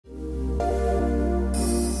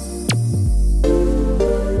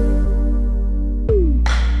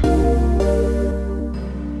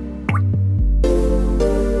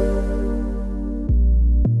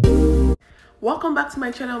Welcome back to my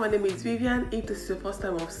channel. My name is Vivian. If this is your first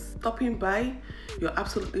time of stopping by, you're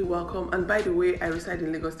absolutely welcome. And by the way, I reside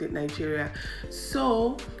in Lagos State, Nigeria.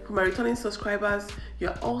 So for my returning subscribers,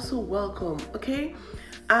 you're also welcome. Okay.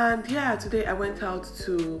 And yeah, today I went out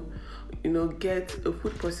to get a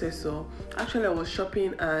food processor. Actually, I was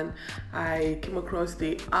shopping and I came across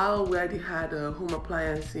the aisle where they had home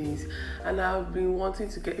appliances, and I've been wanting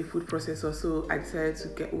to get a food processor, so I decided to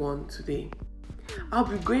get one today. I'll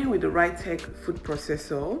be going with the Rite Tek Food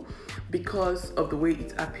Processor because of the way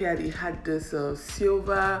it appeared. It had this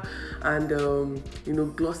silver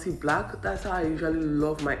and glossy black. That's how I usually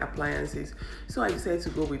love my appliances, so I decided to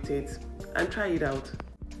go with it and try it out.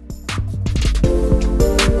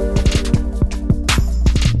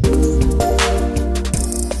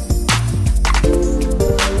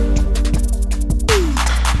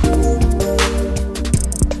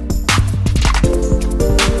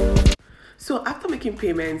 So after making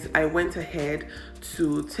payments, I went ahead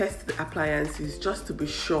to test the appliances just to be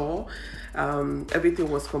sure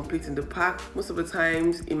everything was complete in the pack. Most of the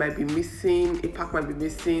times it might be missing, a pack might be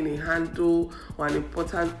missing, a handle or an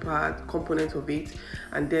important component of it,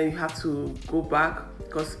 and then you have to go back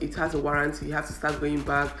because it has a warranty. You have to start going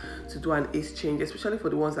back to do an exchange, especially for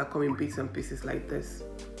the ones that come in bits and pieces like this.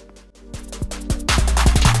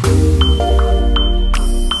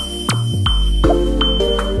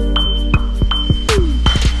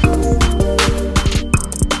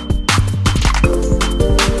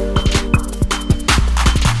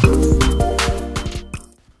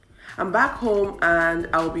 I'm back home and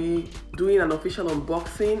I'll be doing an official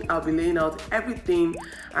unboxing. I'll be laying out everything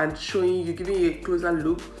and showing you, giving you a closer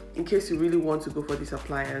look in case you really want to go for this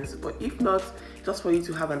appliance. But if not, just for you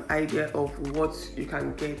to have an idea of what you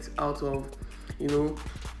can get out of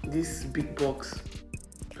this big box.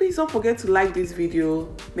 Please don't forget to like this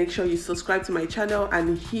video. Make sure you subscribe to my channel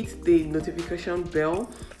and hit the notification bell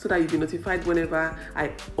so that you'll be notified whenever I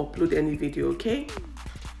upload any video, okay?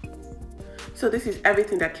 So this is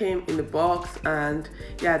everything that came in the box, and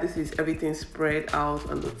yeah, this is everything spread out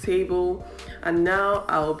on the table. And now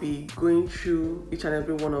I'll be going through each and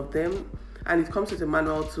every one of them, and it comes with a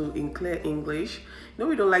manual too in clear English.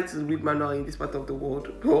 We don't like to read manual in this part of the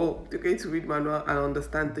world. Oh, you're going to read manual and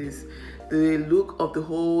understand this. The look of the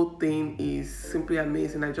whole thing is simply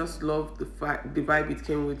amazing. I just love the vibe it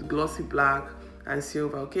came with, glossy black and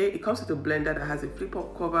silver. Okay, it comes with a blender that has a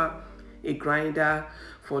flip-up cover, a grinder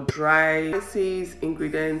for dry spices,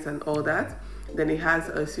 ingredients and all that. Then it has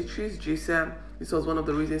a citrus juicer. This was one of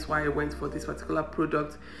the reasons why I went for this particular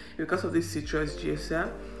product, because of this citrus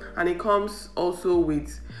juicer. And it comes also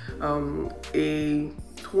with a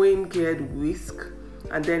twin geared whisk,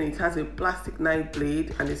 and then it has a plastic knife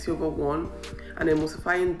blade and a silver one and a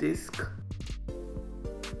emulsifying disc.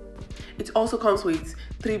 It also comes with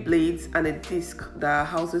 3 blades and a disc that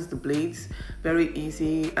houses the blades. Very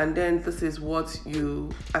easy. And then this is what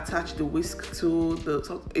you attach the whisk to,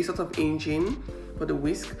 a sort of engine for the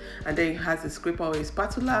whisk. And then it has a scraper or a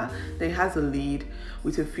spatula. Then it has a lid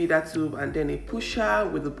with a feeder tube and then a pusher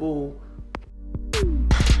with a bowl.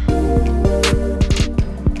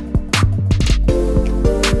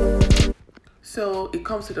 So it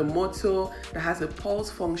comes with a motor that has a pulse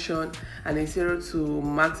function and a 0 to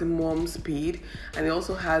maximum speed, and it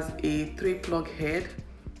also has a 3-plug head.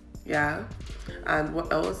 Yeah, and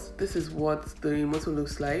what else? This is what the motor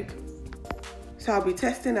looks like. So I'll be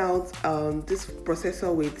testing out this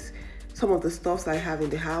processor with some of the stuffs I have in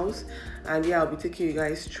the house, and yeah, I'll be taking you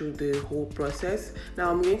guys through the whole process. Now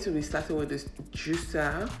I'm going to be starting with this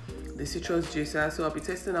juicer, the citrus juicer. So I'll be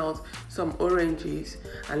testing out some oranges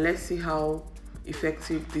and let's see how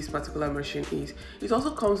effective this particular machine is. It also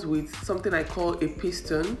comes with something I call a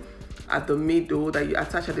piston at the middle that you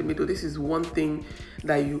attach at the middle. This is one thing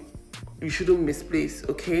that you shouldn't misplace,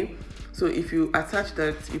 okay? So if you attach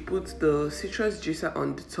that, you put the citrus juicer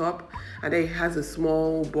on the top, and then it has a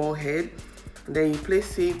small ball head, and then you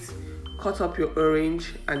place it, cut up your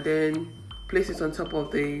orange, and then place it on top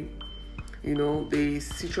of the the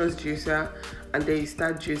citrus juicer, and then you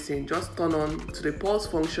start juicing. Just turn on to the pulse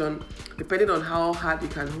function depending on how hard you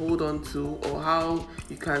can hold on to or how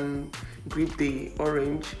you can grip the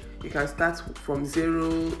orange. You can start from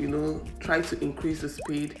 0, try to increase the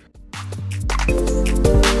speed.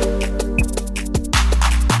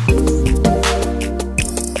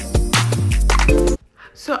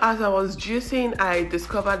 So as I was juicing, I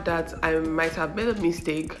discovered that I might have made a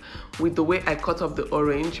mistake with the way I cut up the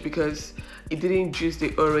orange, because it didn't juice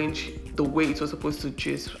the orange the way it was supposed to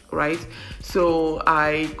juice, right? So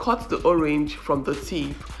I cut the orange from the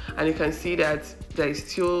tip, and you can see that there is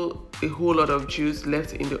still a whole lot of juice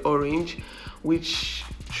left in the orange, which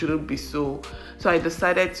shouldn't be so. So I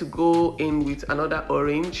decided to go in with another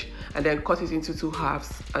orange and then cut it into 2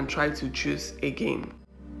 halves and try to juice again.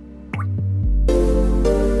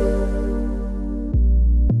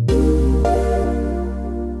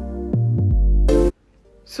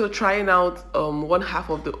 So trying out 1 half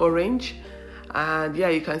of the orange, and yeah,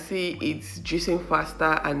 you can see it's juicing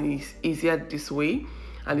faster and it's easier this way,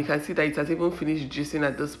 and you can see that it has even finished juicing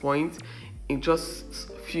at this point. In just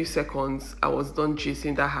a few seconds I was done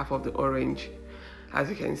juicing that half of the orange, as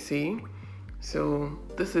you can see. So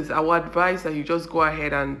this is our advice, that you just go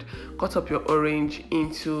ahead and cut up your orange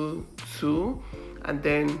into 2 and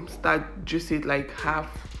then start juicing it like half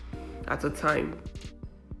at a time.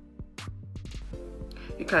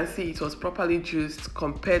 You can see it was properly juiced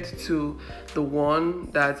compared to the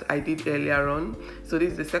one that I did earlier on. So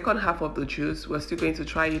this is the second half of the juice. We're still going to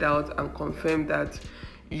try it out and confirm that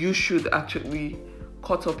you should actually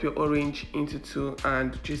cut up your orange into 2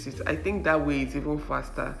 and juice it. I think that way it's even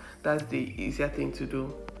faster. That's the easier thing to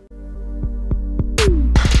do.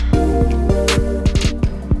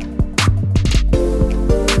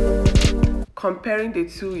 Comparing the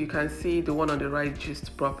two, you can see the one on the right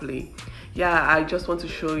juiced properly. Yeah, I just want to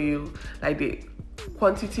show you like the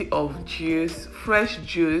quantity of juice, fresh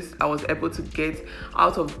juice I was able to get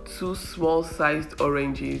out of 2 small sized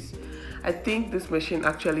oranges. I think this machine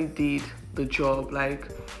actually did the job. Like,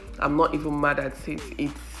 I'm not even mad at it.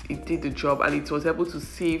 It did the job, and it was able to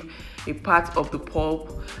save a part of the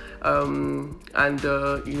pulp and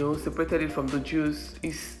you know, separated it from the juice.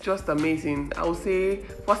 It's just amazing. I would say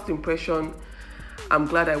first impression, I'm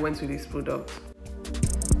glad I went with this product.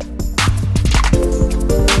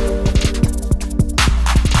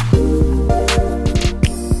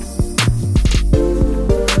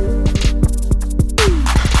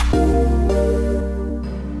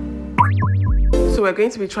 So we're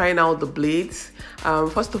going to be trying out the blades.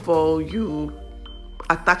 First of all, you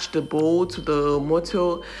attach the bowl to the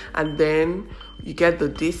motor, and then you get the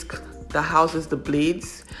disc that houses the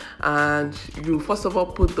blades, and you first of all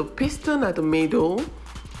put the piston at the middle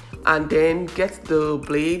and then get the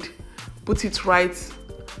blade, put it right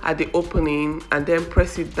at the opening and then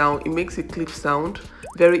press it down. It makes a clip sound,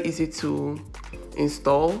 very easy to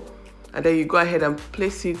install. And then you go ahead and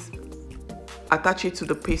place it, attach it to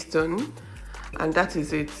the piston, and that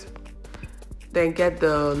is it. Then get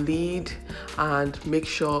the lid and make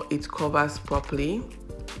sure it covers properly.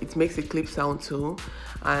 It makes a clip sound too.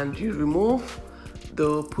 And you remove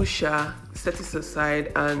the pusher, set it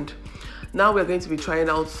aside, and now we're going to be trying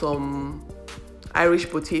out some Irish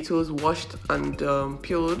potatoes, washed and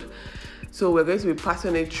peeled. So we're going to be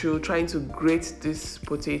passing it through, trying to grate this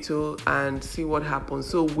potato and see what happens.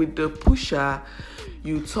 So with the pusher,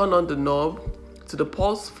 you turn on the knob to the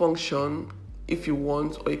pulse function if you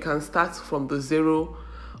want, or you can start from the 0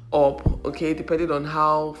 up, okay, depending on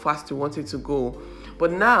how fast you want it to go.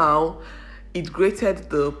 But now it grated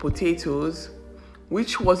the potatoes,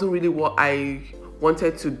 which wasn't really what I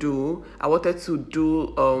wanted to do. I wanted to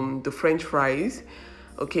do the French fries,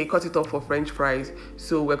 okay, cut it off for French fries.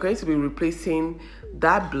 So we're going to be replacing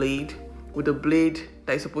that blade with the blade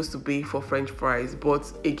that is supposed to be for French fries.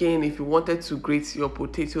 But again, if you wanted to grate your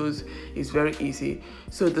potatoes, it's very easy.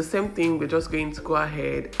 So the same thing, we're just going to go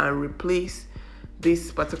ahead and replace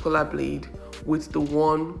this particular blade with the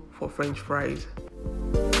one for French fries.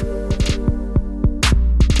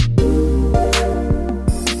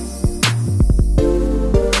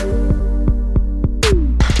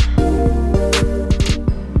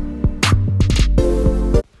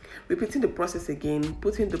 Repeating the process again,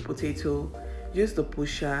 put in the potato, use the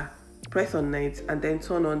pusher, press on it, and then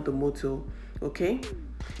turn on the motor, okay?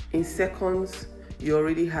 In seconds, you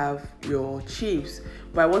already have your chips,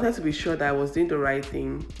 but I wanted to be sure that I was doing the right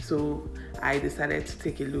thing, so I decided to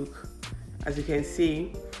take a look. As you can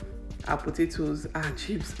see, our potatoes, our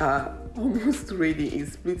chips are almost ready in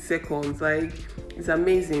split seconds. Like, it's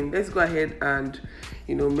amazing. Let's go ahead and,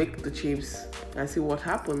 you know, make the chips and see what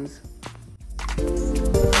happens.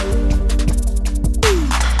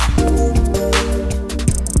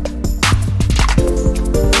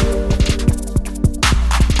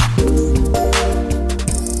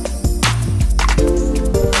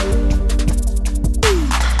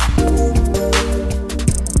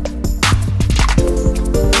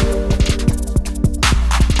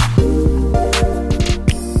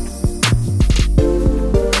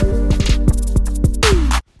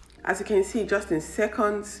 As you can see, just in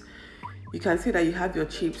seconds, you can see that you have your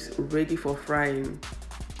chips ready for frying.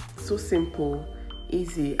 So simple,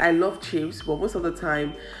 easy. I love chips, but most of the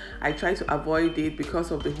time I try to avoid it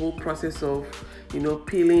because of the whole process of, you know,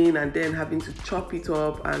 peeling and then having to chop it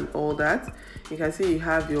up and all that. You can see you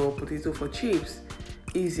have your potato for chips.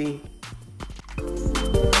 Easy.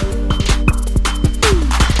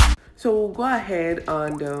 So we'll go ahead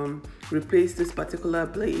and replace this particular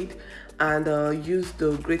blade and use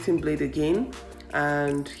the grating blade again.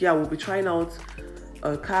 And yeah, we'll be trying out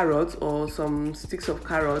a carrot or some sticks of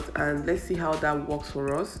carrot, and let's see how that works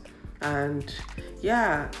for us. And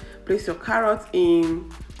yeah, place your carrot in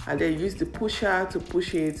and then use the pusher to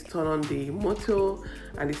push it, turn on the motor,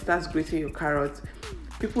 and it starts grating your carrot.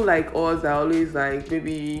 People like us are always like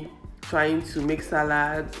maybe trying to make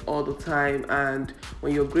salads all the time, and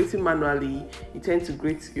when you're grating manually, you tend to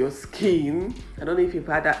grate your skin. I don't know if you've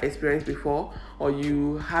had that experience before, or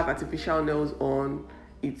you have artificial nails on,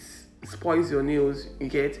 it spoils your nails, you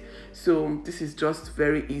get. So this is just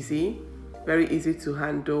very easy to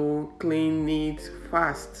handle, clean, neat,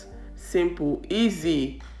 fast, simple,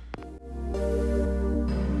 easy.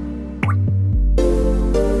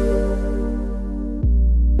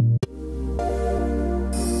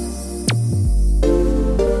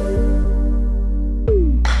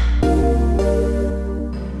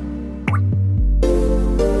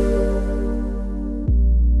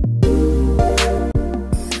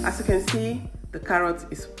 As you can see, the carrot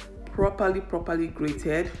is properly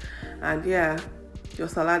grated, and yeah, your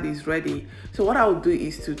salad is ready. So what I will do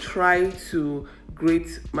is to try to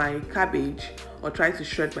grate my cabbage, or try to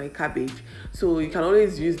shred my cabbage. So you can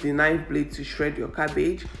always use the knife blade to shred your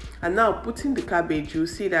cabbage. And now putting the cabbage, you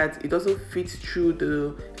see that it doesn't fit through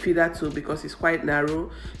the feeder tube because it's quite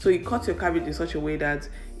narrow. So you cut your cabbage in such a way that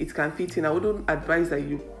it can fit in. I wouldn't advise that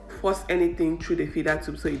you force anything through the feeder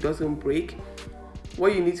tube so it doesn't break.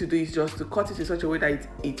 What you need to do is just to cut it in such a way that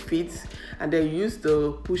it fits, and then use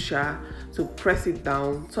the pusher to press it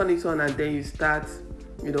down, turn it on, and then you start,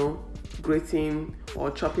 you know, grating or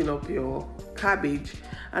chopping up your cabbage.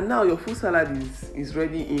 And now your full salad is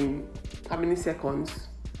ready in how many seconds?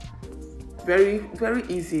 Very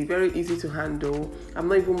easy to handle. I'm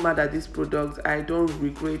not even mad at this product. I don't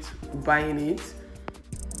regret buying it.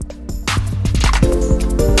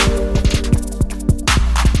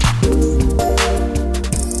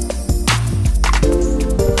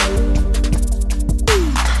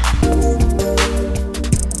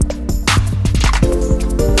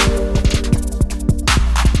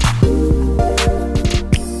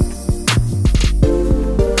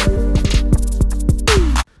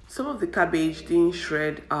 Cabbage didn't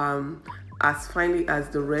shred as finely as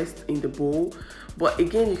the rest in the bowl, but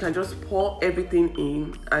again, you can just pour everything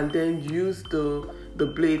in and then use the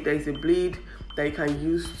blade. There is a blade that you can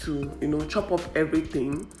use to, you know, chop up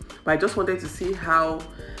everything. But I just wanted to see how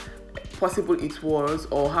possible it was,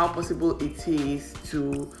 or how possible it is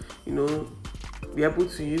to, you know, be able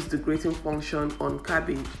to use the grating function on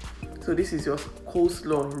cabbage. So this is your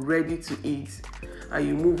coleslaw ready to eat, and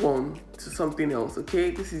you move on to something else.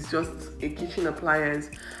 Okay, this is just a kitchen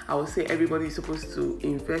appliance I would say everybody is supposed to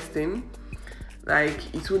invest in.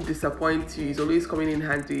 Like, it won't disappoint you. It's always coming in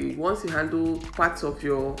handy. Once you handle parts of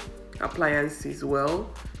your appliances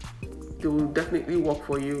well, they will definitely work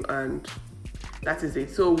for you, and that is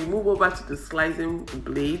it. So we move over to the slicing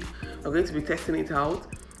blade. We're going to be testing it out,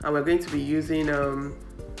 and we're going to be using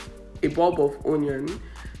a bulb of onion.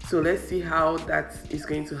 So let's see how that is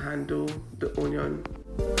going to handle the onion.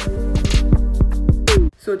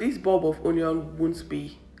 So this bulb of onion won't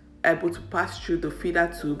be able to pass through the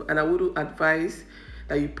feeder tube, and I would advise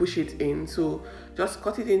that you push it in. So just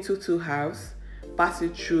cut it into 2 halves, pass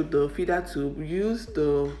it through the feeder tube, use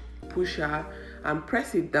the pusher and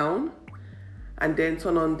press it down, and then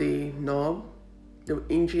turn on the knob, the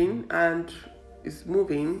engine, and it's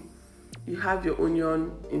moving. You have your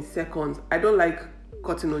onion in seconds. I don't like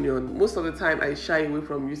cutting onion. Most of the time I shy away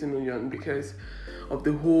from using onion because of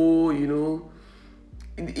the whole, you know,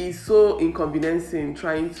 it is so inconveniencing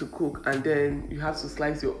trying to cook and then you have to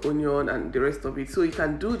slice your onion and the rest of it. So you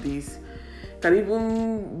can do this. You can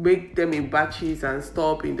even make them in batches and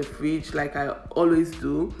store in the fridge like I always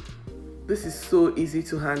do. This is so easy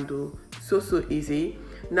to handle, so easy.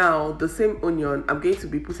 Now the same onion, I'm going to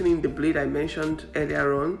be putting in the blade I mentioned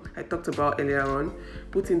earlier on, I talked about earlier on.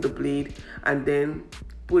 Put in the blade and then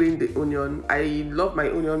put in the onion. I love my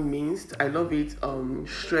onion minced. I love it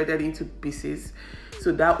shredded into pieces,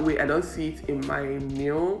 so that way I don't see it in my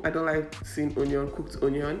meal. I don't like seeing onion, cooked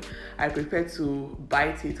onion. I prefer to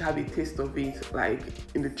bite it, have a taste of it like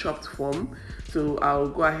in the chopped form. So I'll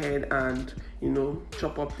go ahead and, you know,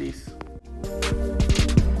 chop up this.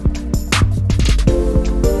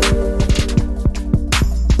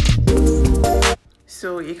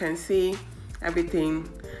 So you can see everything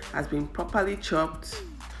has been properly chopped.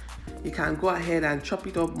 You can go ahead and chop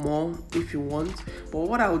it up more if you want, but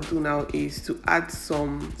what I will do now is to add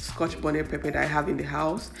some Scotch bonnet pepper that I have in the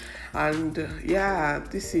house. And yeah,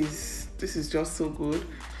 this is just so good.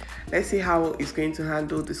 Let's see how it's going to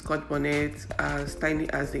handle the Scotch bonnet, as tiny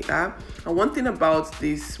as they are. And one thing about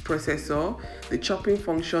this processor, the chopping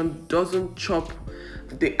function doesn't chop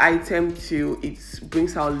the item till it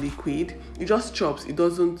brings out liquid. It just chops, it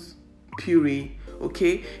doesn't puree.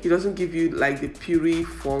 Okay, it doesn't give you like the puree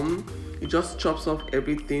form. It just chops off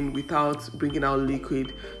everything without bringing out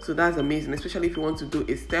liquid. So that's amazing, especially if you want to do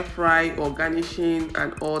a stir fry or garnishing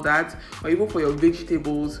and all that, or even for your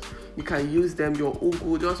vegetables. You can use them. Your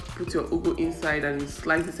ugu, just put your ugu inside and it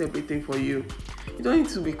slices everything for you. You don't need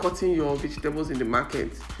to be cutting your vegetables in the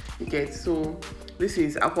market. You get? So this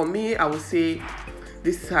is, for me, I would say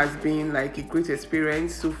this has been like a great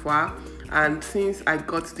experience so far. And since I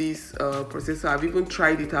got this processor, I've even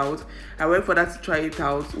tried it out. I went for that to try it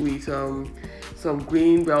out with some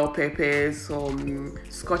green bell peppers, some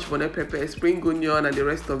Scotch bonnet pepper, spring onion, and the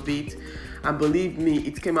rest of it. And believe me,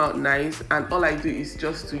 it came out nice. And all I do is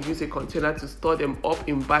just to use a container to store them up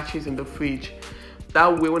in batches in the fridge.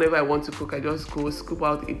 That way, whenever I want to cook, I just go scoop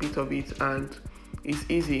out a bit of it, and it's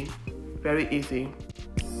easy, very easy.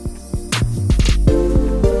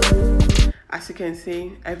 As you can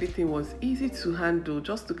see, everything was easy to handle.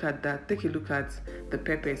 Just look at that. Take a look at the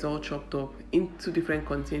peppers all chopped up into different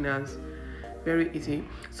containers. Very easy.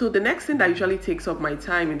 So the next thing that usually takes up my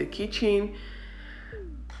time in the kitchen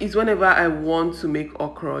is whenever I want to make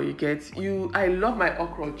okra. You get? I love my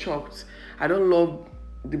okra chopped. I don't love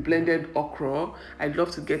the blended okra. I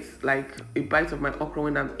love to get like a bite of my okra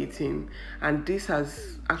when I'm eating, and this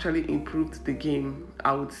has actually improved the game,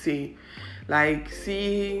 I would say. Like,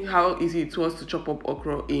 see how easy it was to chop up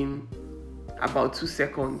okra in about 2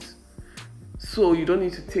 seconds. So you don't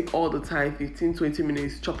need to take all the time, 15-20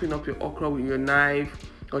 minutes, chopping up your okra with your knife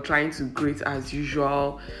or trying to grate as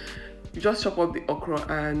usual. You just chop up the okra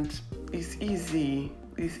and it's easy.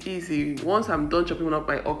 It's easy. Once I'm done chopping up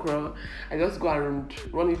my okra, I just go and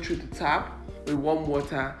run it through the tap with warm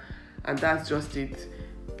water, and that's just it.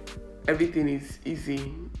 Everything is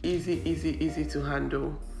easy, easy to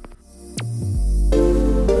handle.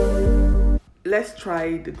 Let's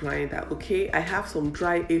try the grinder. Okay, I have some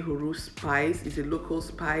dry ehuru spice. It's a local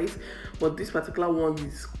spice, but this particular one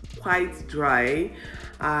is quite dry.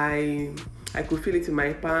 I could feel it in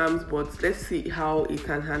my palms, but let's see how it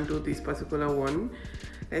can handle this particular one.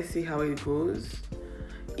 Let's see how it goes.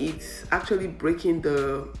 It's actually breaking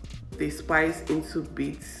the spice into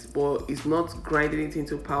bits, but it's not grinding it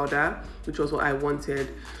into powder, which was what I wanted.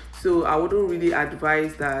 So I wouldn't really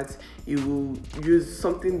advise that you will use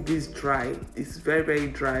something this dry. It's very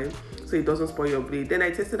dry, so it doesn't spoil your blade. Then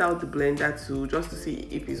I tested out the blender too, just to see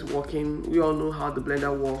if it's working. We all know how the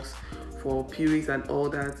blender works for purees and all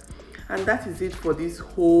that. And that is it for this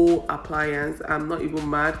whole appliance. I'm not even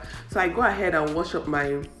mad. So I go ahead and wash up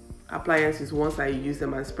my appliances once I use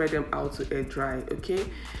them and spread them out to air dry. Okay,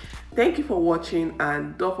 thank you for watching,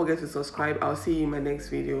 and don't forget to subscribe. I'll see you in my next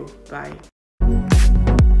video. Bye.